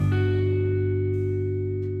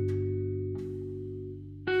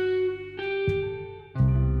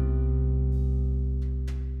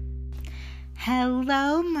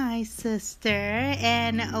Hello, my sister,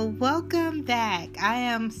 and welcome back. I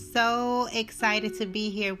am so excited to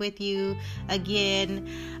be here with you again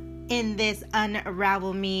in this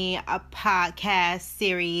Unravel Me podcast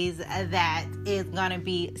series that is going to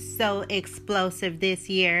be so explosive this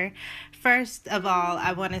year. First of all,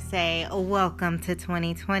 I want to say welcome to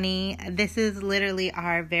 2020. This is literally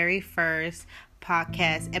our very first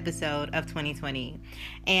podcast episode of 2020.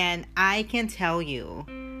 And I can tell you,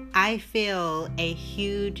 I feel a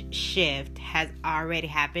huge shift has already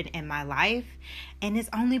happened in my life. And it's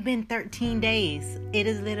only been 13 days. It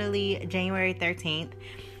is literally January 13th.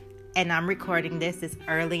 And I'm recording this. It's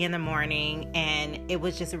early in the morning. And it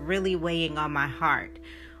was just really weighing on my heart.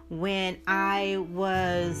 When I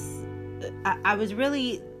was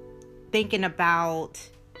really thinking about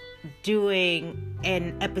doing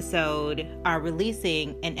an episode or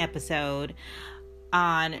releasing an episode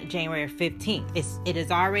on January 15th. It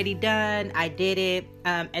is already done. I did it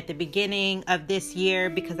at the beginning of this year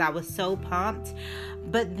because I was so pumped.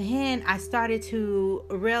 But then I started to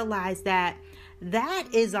realize that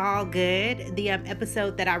is all good. The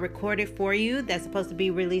episode that I recorded for you that's supposed to be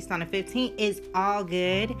released on the 15th is all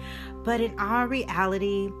good. But in all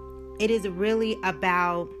reality, it is really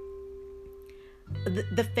about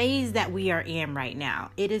the phase that we are in right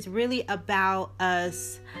now. It is really about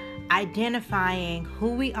us identifying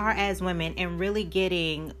who we are as women and really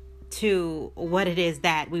getting to what it is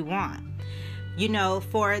that we want. You know,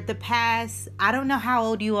 for the past, I don't know how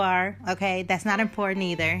old you are, okay? That's not important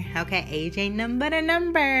either, okay? Age ain't nothing but a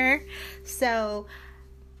number. So,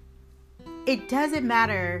 it doesn't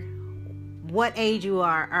matter what age you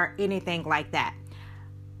are or anything like that.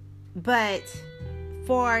 But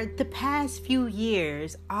for the past few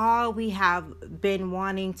years, all we have been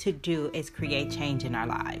wanting to do is create change in our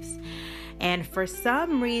lives. And for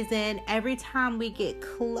some reason, every time we get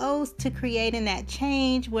close to creating that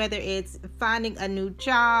change, whether it's finding a new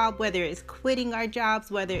job, whether it's quitting our jobs,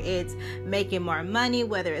 whether it's making more money,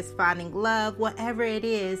 whether it's finding love, whatever it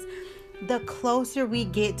is, the closer we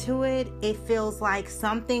get to it, it feels like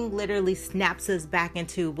something literally snaps us back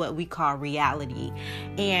into what we call reality.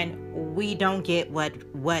 And we don't get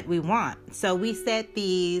what we want. So we set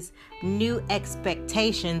these new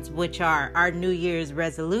expectations, which are our New Year's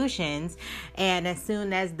resolutions. And as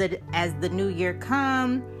soon as the new year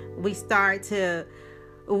comes, we start to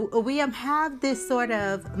have this sort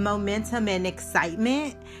of momentum and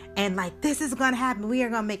excitement. And like, this is going to happen. We are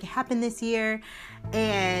going to make it happen this year.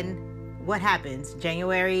 And what happens?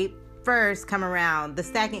 January 1st come around, the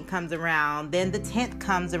 2nd comes around, then the 10th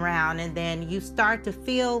comes around, and then you start to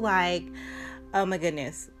feel like, oh my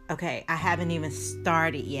goodness, okay, I haven't even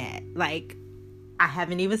started yet. Like, I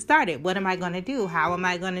haven't even started. What am I going to do? How am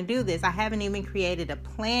I going to do this? I haven't even created a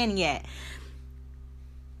plan yet.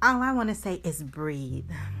 All I want to say is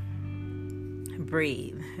breathe.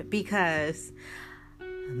 Breathe. Because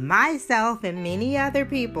myself and many other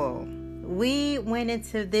people, we went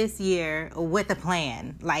into this year with a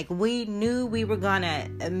plan. Like, we knew we were going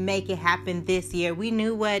to make it happen this year. We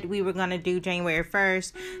knew what we were going to do January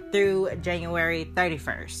 1st through January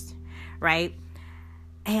 31st, right?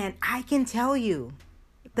 And I can tell you,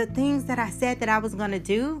 the things that I said that I was going to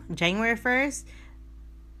do January 1st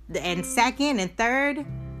and 2nd and 3rd,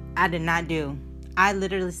 I did not do. I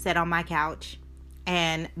literally sat on my couch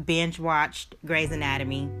and binge watched Grey's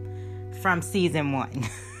Anatomy from season 1.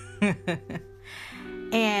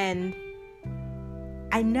 And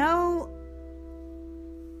I know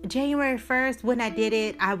January 1st, when I did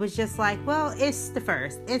it, I was just like, well, it's the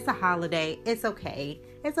 1st. It's a holiday. It's okay.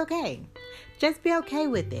 It's okay. Just be okay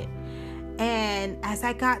with it. And as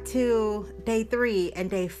I got to day 3 and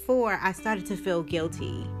day 4, I started to feel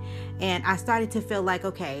guilty. And I started to feel like,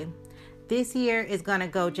 okay, this year is going to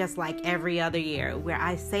go just like every other year, where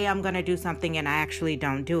I say I'm going to do something and I actually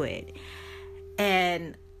don't do it.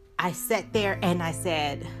 And I sat there and I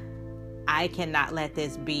said, I cannot let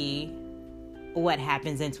this be what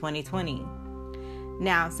happens in 2020.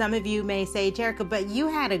 Now, some of you may say, Jerica, but you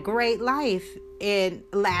had a great life in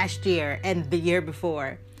last year and the year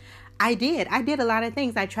before. I did a lot of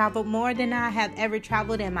things. I traveled more than I have ever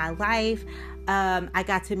traveled in my life. I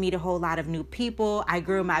got to meet a whole lot of new people. I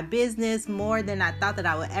grew my business more than I thought that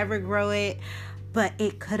I would ever grow it. But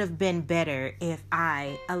it could have been better if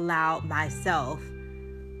I allowed myself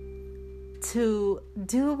to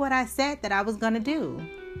do what I said that I was going to do.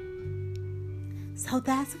 So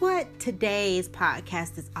that's what today's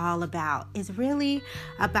podcast is all about. It's really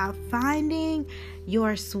about finding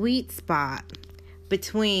your sweet spot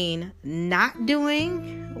between not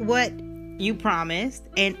doing what you promised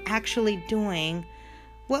and actually doing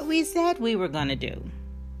what we said we were going to do.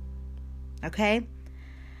 Okay?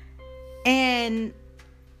 And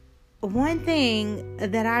one thing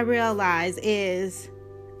that I realize is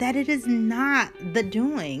that it is not the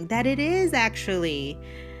doing, that it is actually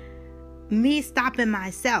me stopping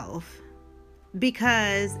myself,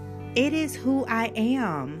 because it is who I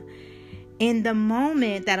am in the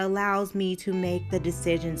moment that allows me to make the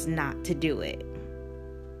decisions not to do it.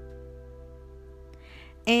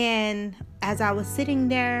 And as I was sitting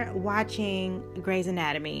there watching Grey's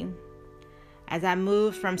Anatomy, as I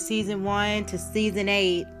moved from season 1 to season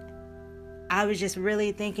 8, I was just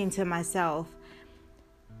really thinking to myself,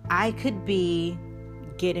 I could be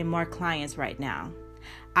getting more clients right now.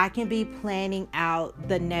 I can be planning out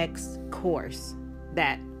the next course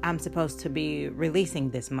that I'm supposed to be releasing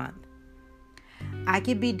this month. I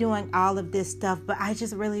could be doing all of this stuff, but I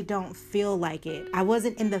just really don't feel like it. I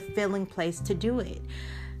wasn't in the feeling place to do it.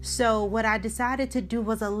 So what I decided to do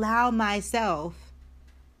was allow myself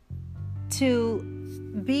to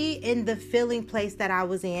be in the feeling place that I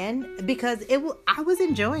was in, because I was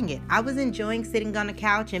enjoying it. I was enjoying sitting on the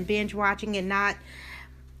couch and binge watching and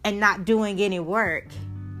not doing any work.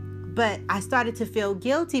 But I started to feel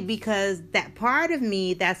guilty because that part of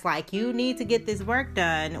me that's like, you need to get this work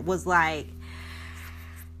done, was like,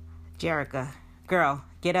 Jerica, girl,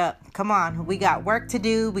 get up. Come on. We got work to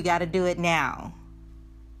do. We got to do it now.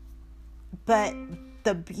 But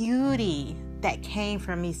the beauty that came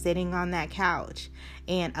from me sitting on that couch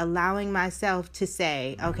and allowing myself to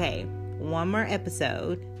say, okay, one more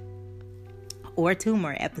episode or 2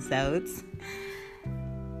 more episodes,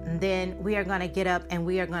 then we are going to get up and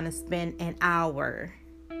we are going to spend an hour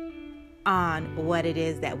on what it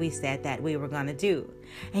is that we said that we were going to do.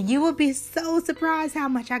 And you will be so surprised how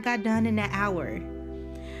much I got done in that hour.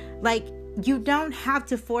 Like, you don't have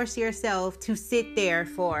to force yourself to sit there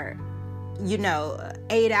for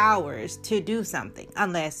 8 hours to do something,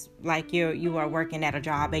 unless like you are working at a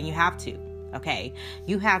job and you have to. Okay,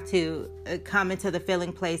 you have to come into the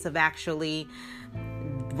feeling place of actually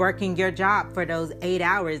working your job for those 8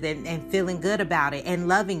 hours and feeling good about it and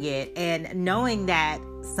loving it and knowing that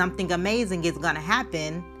something amazing is going to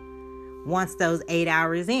happen once those 8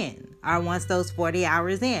 hours in, or once those 40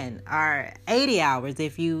 hours in, or 80 hours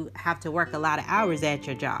if you have to work a lot of hours at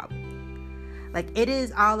your job. Like, it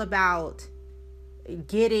is all about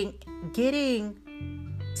getting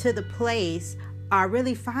to the place, or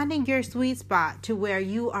really finding your sweet spot to where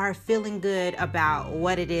you are feeling good about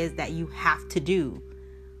what it is that you have to do.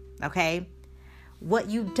 Okay? What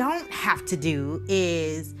you don't have to do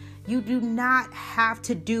is, you do not have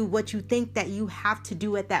to do what you think that you have to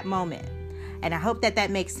do at that moment. And I hope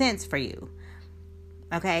that makes sense for you.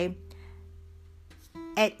 Okay?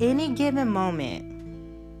 At any given moment,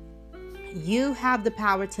 you have the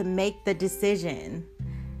power to make the decision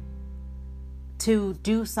to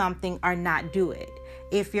do something or not do it.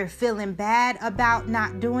 If you're feeling bad about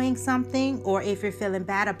not doing something, or if you're feeling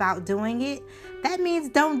bad about doing it, that means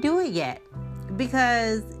don't do it yet,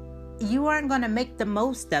 because you aren't going to make the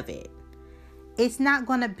most of it. It's not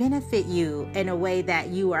going to benefit you in a way that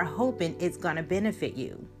you are hoping it's going to benefit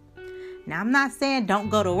you. Now, I'm not saying don't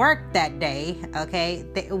go to work that day, okay?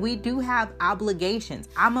 We do have obligations.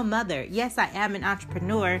 I'm a mother. Yes, I am an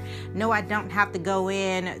entrepreneur. No, I don't have to go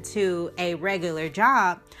in to a regular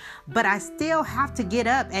job, but I still have to get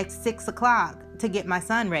up at 6 o'clock to get my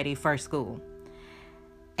son ready for school.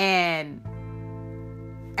 And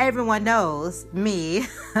everyone knows me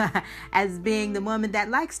as being the woman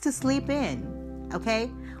that likes to sleep in,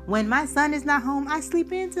 okay? When my son is not home, I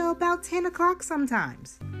sleep in till about 10 o'clock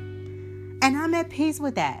sometimes. And I'm at peace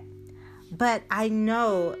with that. But I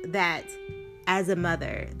know that as a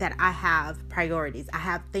mother, that I have priorities. I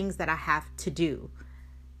have things that I have to do.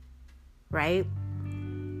 Right?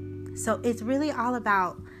 So it's really all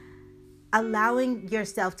about allowing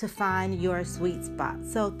yourself to find your sweet spot.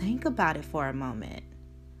 So think about it for a moment.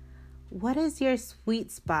 What is your sweet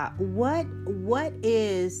spot? What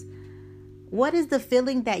is the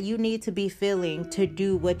feeling that you need to be feeling to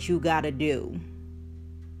do what you gotta do?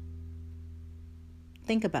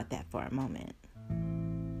 Think about that for a moment.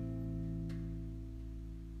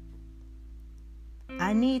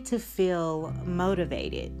 I need to feel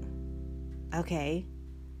motivated. Okay.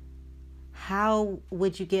 How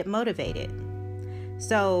would you get motivated?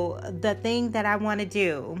 So the thing that I want to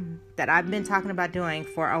do, that I've been talking about doing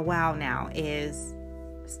for a while now, is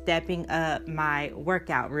stepping up my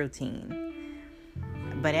workout routine.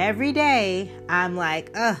 But every day I'm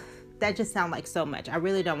like, that just sounds like so much. I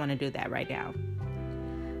really don't want to do that right now.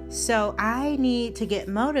 So I need to get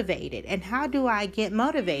motivated. And how do I get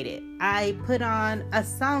motivated? I put on a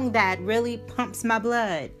song that really pumps my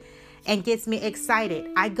blood and gets me excited,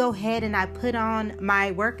 I go ahead and I put on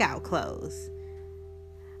my workout clothes.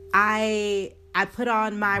 I put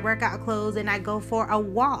on my workout clothes and I go for a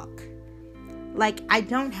walk. Like, I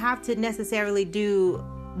don't have to necessarily do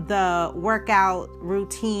the workout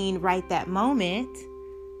routine right that moment,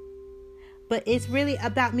 but it's really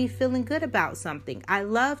about me feeling good about something. I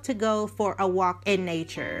love to go for a walk in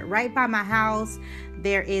nature. Right by my house,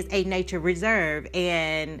 there is a nature reserve,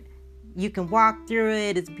 and you can walk through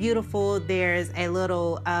it. It's beautiful. There's a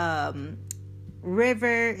little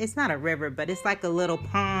river. It's not a river, but it's like a little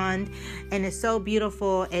pond, and it's so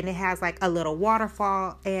beautiful, and it has like a little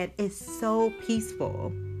waterfall, and it's so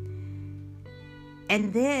peaceful.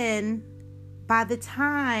 And then by the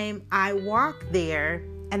time I walk there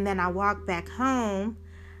and then I walk back home,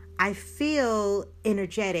 I feel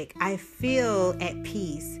energetic. I feel at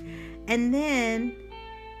peace. And then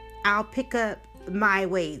I'll pick up my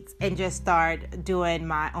weights and just start doing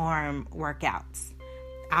my arm workouts.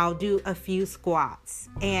 I'll do a few squats,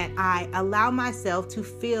 and I allow myself to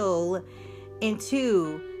feel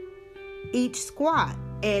into each squat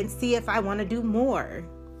and see if I want to do more.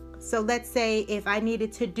 So let's say if I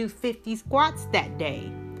needed to do 50 squats that day,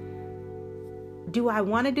 do I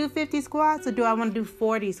want to do 50 squats or do I want to do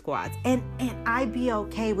 40 squats? And I be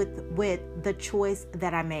okay with the choice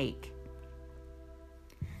that I make.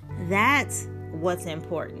 That's what's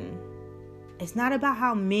important. It's not about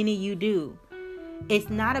how many you do.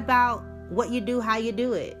 It's not about what you do, how you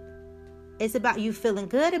do it. It's about you feeling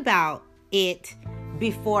good about it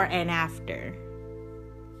before and after.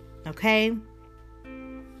 Okay?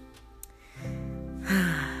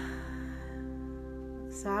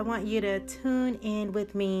 So I want you to tune in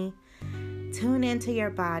with me. Tune into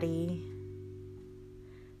your body.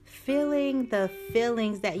 Feeling the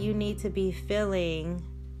feelings that you need to be feeling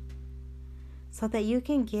so that you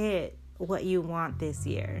can get what you want this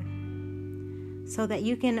year. So that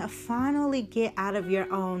you can finally get out of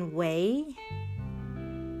your own way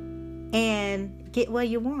and get what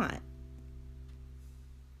you want.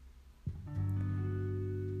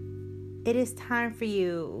 It is time for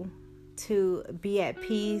you to be at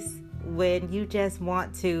peace when you just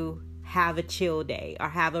want to have a chill day or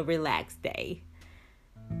have a relaxed day.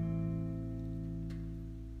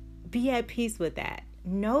 Be at peace with that.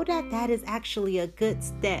 Know that that is actually a good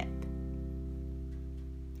step.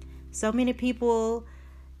 So many people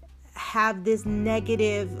have this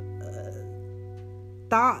negative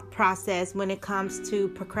thought process when it comes to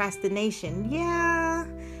procrastination. Yeah,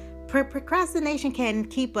 procrastination can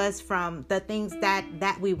keep us from the things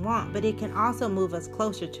that we want, but it can also move us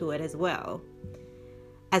closer to it as well,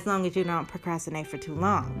 as long as you don't procrastinate for too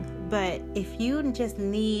long. But if you just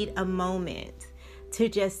need a moment to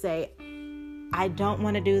just say, I don't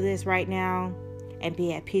want to do this right now, and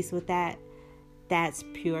be at peace with that, that's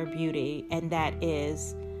pure beauty, and that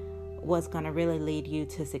is what's going to really lead you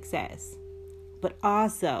to success. But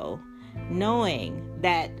also knowing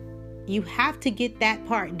that you have to get that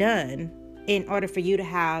part done in order for you to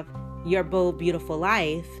have your bold, beautiful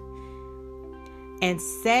life, and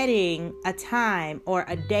setting a time or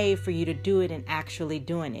a day for you to do it and actually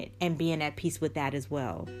doing it and being at peace with that as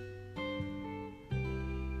well.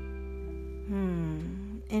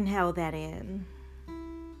 Inhale that in.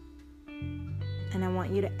 And I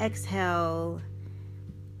want you to exhale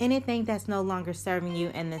anything that's no longer serving you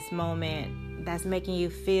in this moment, that's making you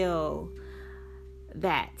feel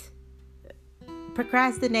that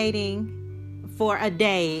procrastinating for a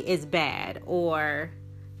day is bad, or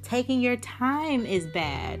taking your time is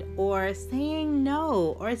bad, or saying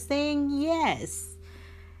no or saying yes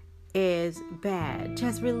is bad.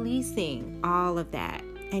 Just releasing all of that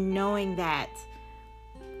and knowing that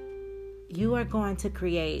you are going to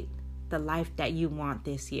create the life that you want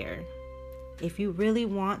this year. If you really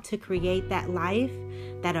want to create that life,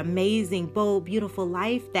 that amazing, bold, beautiful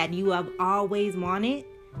life that you have always wanted,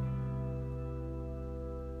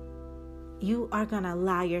 you are going to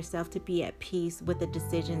allow yourself to be at peace with the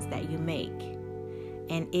decisions that you make.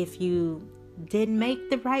 And if you didn't make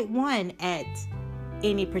the right one at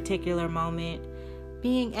any particular moment,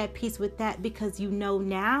 being at peace with that, because you know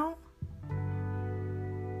now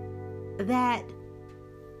that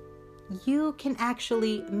you can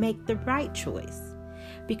actually make the right choice,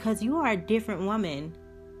 because you are a different woman.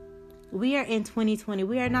 We are in 2020.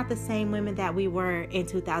 We are not the same women that we were in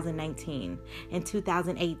 2019, in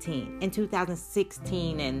 2018, in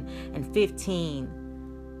 2016 and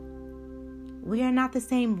 15. We are not the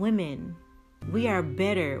same women. We are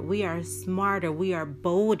better. We are smarter. We are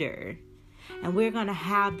bolder. And we're going to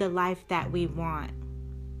have the life that we want.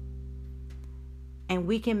 And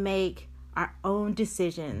we can make our own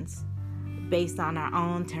decisions based on our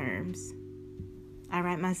own terms. All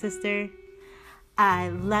right, my sister? I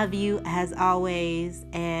love you as always,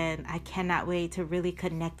 and I cannot wait to really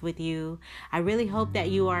connect with you. I really hope that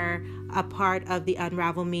you are a part of the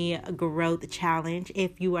Unravel Me Growth Challenge.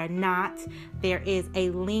 If you are not, there is a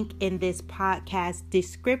link in this podcast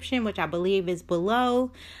description, which I believe is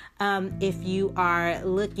below. If you are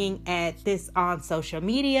looking at this on social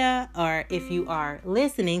media, or if you are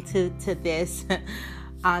listening to this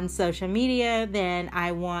on social media, then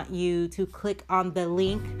I want you to click on the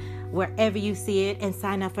link wherever you see it and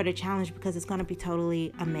sign up for the challenge, because it's going to be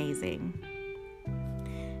totally amazing.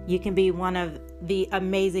 You can be one of the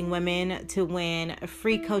amazing women to win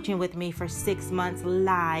free coaching with me for 6 months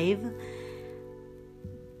live.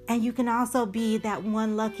 And you can also be that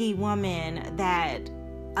one lucky woman that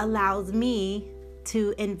allows me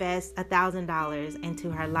to invest $1,000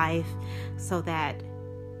 into her life so that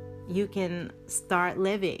you can start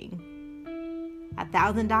living.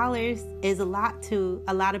 $1,000 is a lot to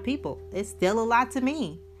a lot of people. It's still a lot to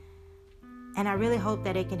me. And I really hope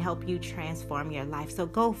that it can help you transform your life. So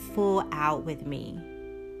go full out with me.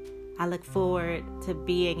 I look forward to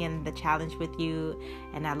being in the challenge with you,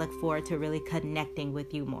 and I look forward to really connecting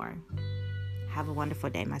with you more. Have a wonderful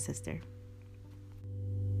day, my sister.